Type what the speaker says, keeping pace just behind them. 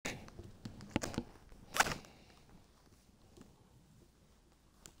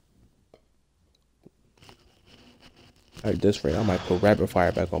At this rate, I might put rapid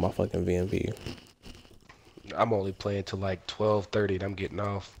fire back on my fucking VMP. I'm only playing till like 12:30 and I'm getting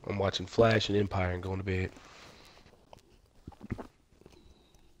off. I'm watching Flash and Empire and going to bed.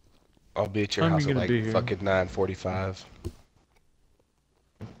 I'll be at your When are house you at gonna like be here? fucking 9:45.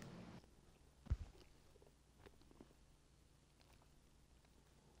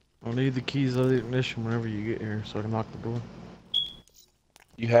 I'll need the keys of the ignition whenever you get here so I can lock the door.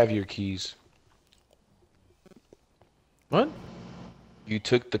 You have your keys. What? You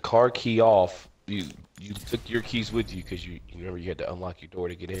took the car key off. You took your keys with you because you remember you had to unlock your door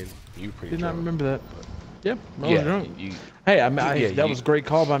to get in. You were pretty Did not drunk. remember that. Yep, I was Yeah, drunk. you Hey, I mean, yeah, that you was a great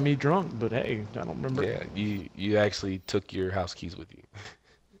call by me drunk, but hey, I don't remember. yeah, you actually took your house keys with you.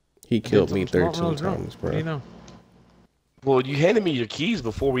 He I did killed me something smart when I 13 was drunk. times, What do you bro. know? Well, you handed me your keys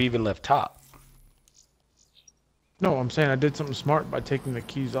before we even left top. No, I'm saying I did something smart by taking the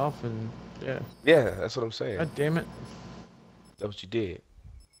keys off and yeah. Yeah, that's what I'm saying. God damn it. That's what you did.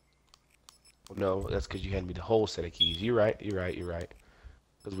 Well, no, that's because you handed me the whole set of keys. You're right. You're right. You're right.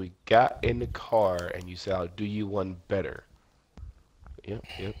 Because we got in the car and you said, "I'll do you one better." Yep.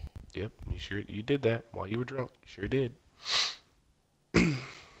 Yep. Yep. You did that while you were drunk. You sure did.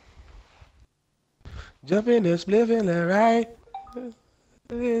 Jump in this living right.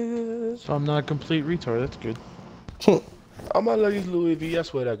 So I'm not a complete retard, that's good. All my ladies Louis V, I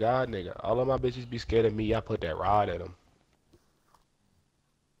swear to God, nigga. All of my bitches be scared of me. I put that rod at them.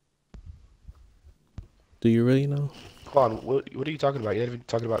 Do you really know? Hold on, what are you talking about? You're not even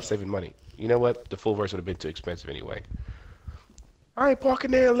talking about saving money. You know what? The full verse would have been too expensive anyway. I ain't parking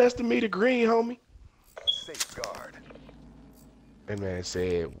there less than meter green, homie. Safeguard. That man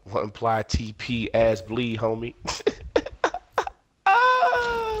said, one ply TP ass bleed, homie.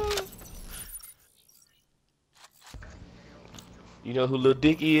 Ah! You know who Lil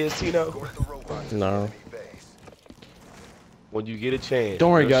Dicky is, Tino? Escort the robot to No. enemy base. When you get a chance.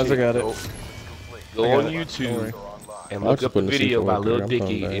 Don't worry, real guys, I shit, got it. Go I got on it. YouTube worry. Are online. and I'll look just up put a in the video secret by worker. Lil I'm Dicky.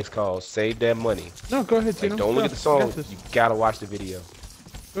 coming back. It's called Save That Money. No, go ahead, Tino. Like, don't look at the I got song. this. You gotta watch the video.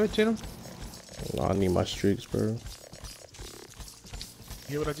 Go ahead, Tino. No, I need my streaks, bro. You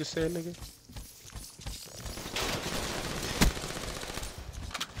hear what I just said, nigga?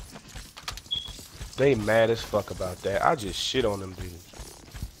 They mad as fuck about that. I just shit on them dudes.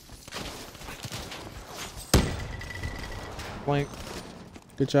 Blank.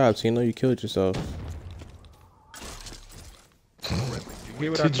 Good job, Tino. You killed yourself. You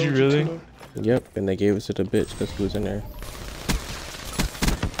hear what I Did you told really? Tino? Yep, and they gave it to the bitch because he was in there.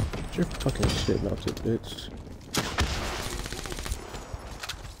 Get your fucking shit melted, bitch.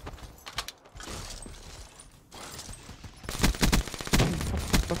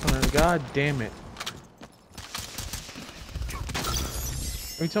 Fucking God damn it.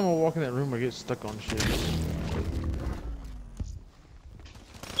 Every time I walk in that room, I get stuck on shit.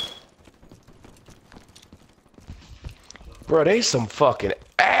 Bro, they some fucking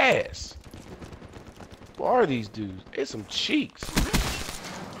ass. Who are these dudes? They some cheeks.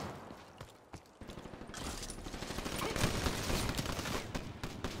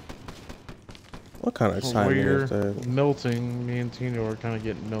 What kind of While timing you're is that? melting, me and Tino are kind of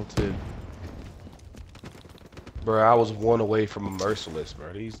getting melted. Bro, I was one away from a merciless,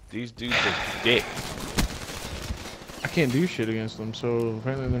 bro. These dudes are dick. I can't do shit against them, so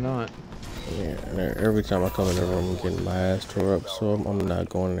apparently they're not. Yeah, and every time I come in the room, I'm getting my ass tore up, so I'm not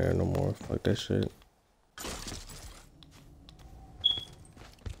going there no more. Fuck that shit.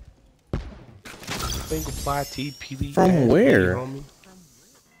 Single ply TP. From where? Homie.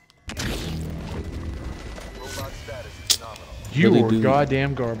 Robot status is nominal. You Really, are dude.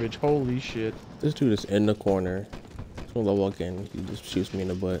 goddamn garbage. Holy shit. This dude is in the corner. As soon as I walk in, he just shoots me in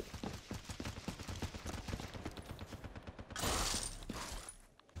the butt.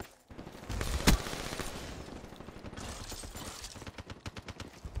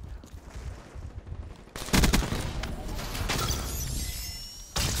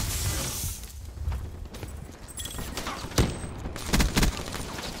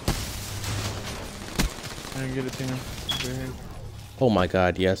 I didn't get it, Tino. Go ahead. Oh my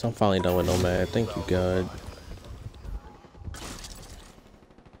god, yes, I'm finally done with Nomad. Thank you, God.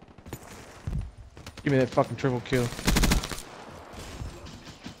 Give me that fucking triple kill.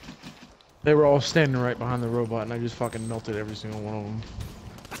 They were all standing right behind the robot, and I just fucking melted every single one of them.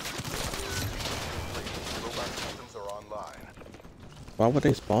 Robot systems are online. Why would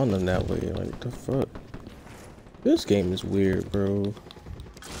they spawn them that way? Like, the fuck? This game is weird, bro.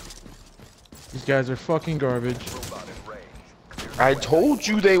 These guys are fucking garbage. Robot in range. I told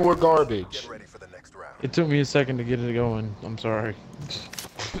you they were garbage. Get ready for the next round. It took me a second to get it going. I'm sorry.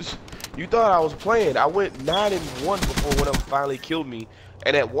 You thought I was playing. I went 9-1 before one of them finally killed me.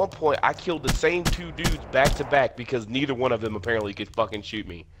 And at one point, I killed the same two dudes back to back because neither one of them apparently could fucking shoot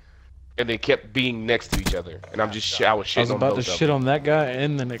me. And they kept being next to each other. And I was I was shitting on about both to of shit them. on that guy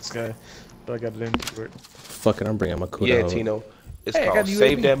and the next guy, but I got it into it. Fucking, I'm bringing my kudo. Yeah, Tino. It's Hey, I called got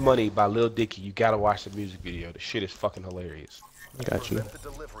Save UAV. That Money by Lil Dicky. You gotta watch the music video. The shit is fucking hilarious. Got you. Prevent the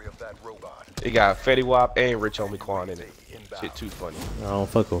delivery of that robot. It got Fetty Wap and Rich Homie Quan in it. Shit too funny. I don't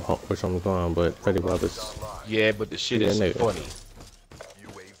fuck with which I'm going, but Fetty Wap is. Yeah, but the shit Yeah, is nigga. funny.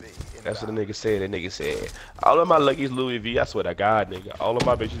 UAV That's what the inbound. nigga said. That nigga said, all of my luckies Louis V. I swear to God, nigga. All of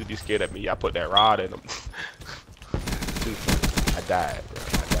my bitches would be scared of me. I put that rod in them. Too funny. I died, bro.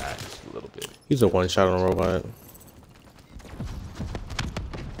 I died just a little bit. He's a one shot on robot.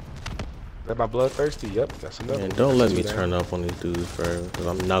 That my bloodthirsty? Yep, that's enough. And don't let me That's turn up on these dudes, bro, because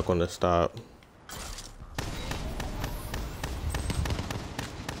I'm not gonna stop.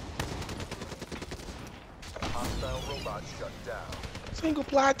 Hostile robot shut down. Single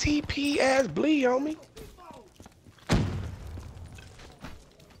ply TP ass bleed on me.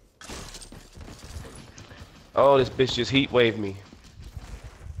 Oh, this bitch just heat waved me.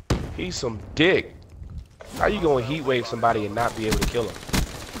 He's some dick. How you gonna heat wave somebody and not be able to kill him?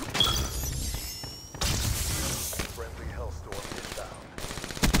 Friendly Hellstorm inbound.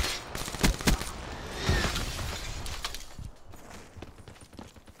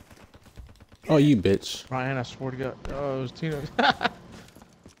 Oh, you bitch. Ryan, I swear to God. Oh, it was Tino.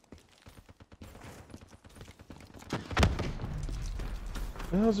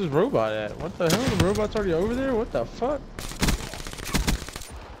 Where the hell's this robot at? What the hell? The robot's already over there? What the fuck?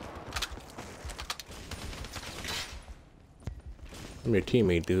 I'm your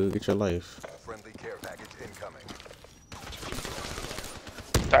teammate, dude. Get your life. Friendly care package incoming.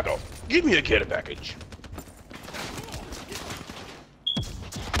 Taco, give me a care package. The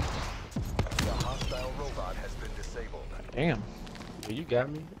hostile robot has been disabled. Damn. Yeah, you got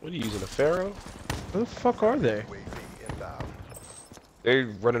me. What are you using, a Pharaoh? Where the fuck are they? UAV inbound. They're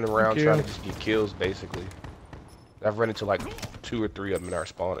running around Thank trying you. to just get kills, basically. I've run into like 2 or 3 of them in our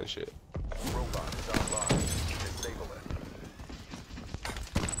spawn and shit. Robot is online. Disable it.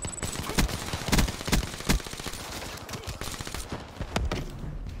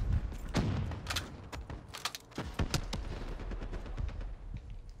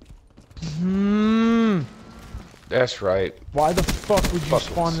 Hmm. That's right. Why the fuck would you Fuck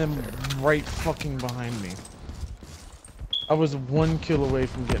spawn us. them right fucking behind me? I was 1 kill away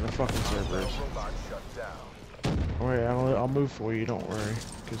from getting a fucking Cerberus. Robot shut down. Alright, I'll move for you, don't worry.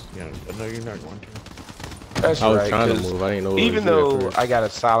 Because, you know, I know you're not going to. That's I was right. trying to 'cause move. I didn't know. even though I got a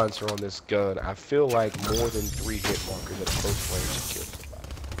silencer on this gun, I feel like more than 3 hit markers at close range to kill somebody.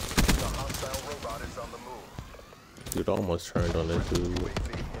 The hostile robot is on the move. Dude almost turned on this dude.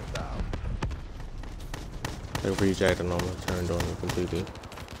 UAV inbound. They reject and almost turned on him completely.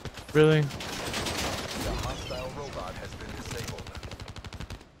 Really? The hostile robot has been disabled.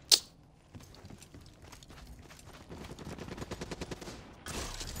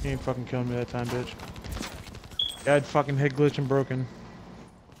 You ain't fucking killing me that time, bitch. I had fucking head glitch and broken.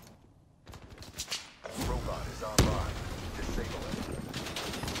 Robot is online. Disable it.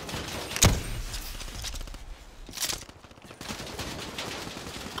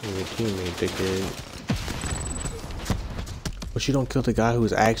 You're your teammate, dickhead. But you don't kill the guy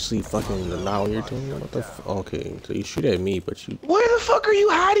who's actually fucking not on your team? What the f- Okay, so you shoot at me, but you... Where the fuck are you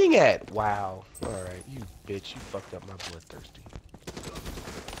hiding at? Wow. Alright, you bitch. You fucked up my bloodthirsty.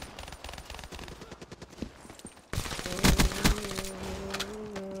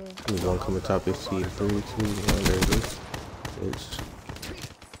 You one coming top this seat. 3, 2, 1, there it is. Bitch.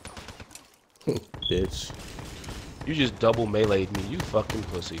 Bitch. You just double meleeed me. You fucking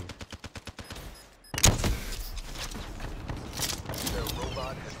pussy. Their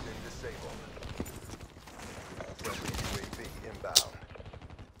robot has been disabled. Friendly UAV inbound.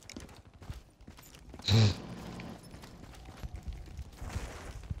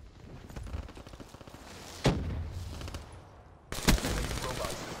 Enemy robot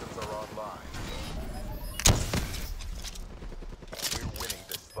systems are online. We're winning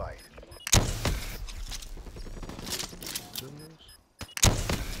this fight.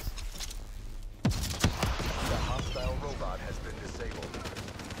 The hostile robot has been disabled.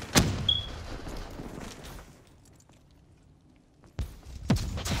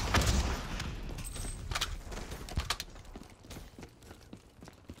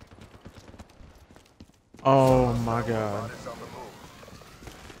 Oh my god. Robot is on the move.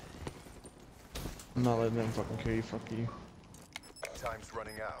 I'm not letting them fucking kill you, fuck you. Time's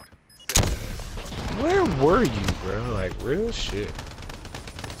running out. Where were you, bro? Like, real shit.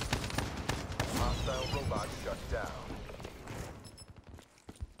 Hostile robot shut down.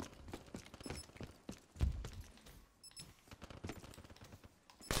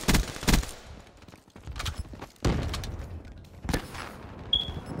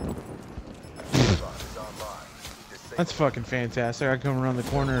 Robot is online. That's fucking fantastic. I come around the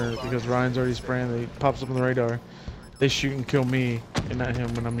corner because Ryan's already spraying. He pops up on the radar. They shoot and kill me and not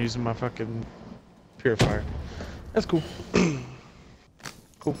him when I'm using my fucking purifier. That's cool.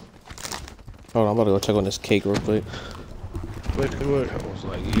 Cool. Hold on, I'm about to go check on this cake real quick. Look, look. I was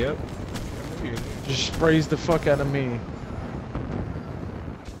like, yep. Just sprays the fuck out of me.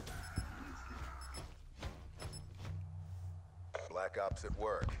 Black Ops at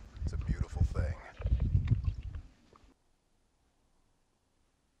work. It's a beautiful thing.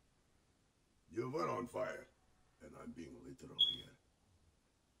 You were on fire, and I'm being literal here.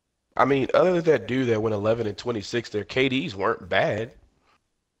 I mean, other than that dude that went 11 and 26, their KDs weren't bad.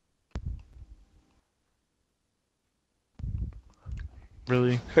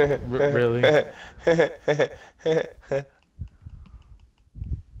 Really? Really? Let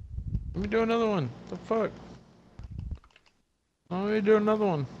me do another one. The fuck? Let me do another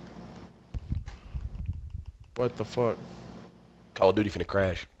one. What the fuck? Call of Duty finna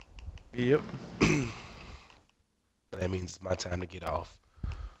crash. Yep. That means it's my time to get off.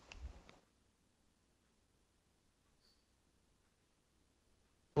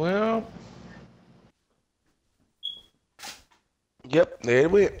 Well, Yep, there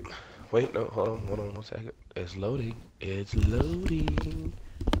it went. Wait, no, hold on 1 second. It's loading. It's loading.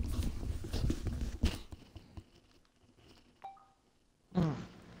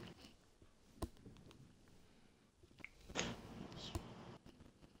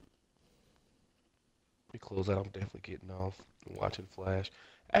 We close out. I'm definitely getting off and watching Flash.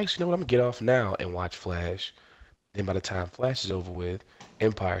 Actually, you know what? I'm gonna get off now and watch Flash. Then by the time Flash is over with,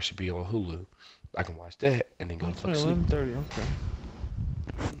 Empire should be on Hulu. I can watch that and then go to fuck sleep. 11:30. Okay.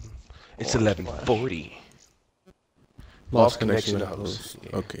 It's 11:40. Lost connection connection. to host.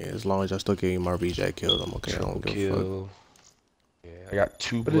 Yeah. Okay, as long as I still getting my BJ kills, I'm okay. I don't give a fuck. Kill. Yeah, I got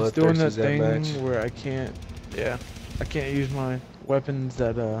two But it's doing that bloodthirsts that match. thing where I can't. Yeah, I can't use my weapons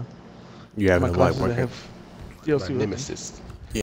that You my having a light classes that working? have My DLC weapons. nemesis.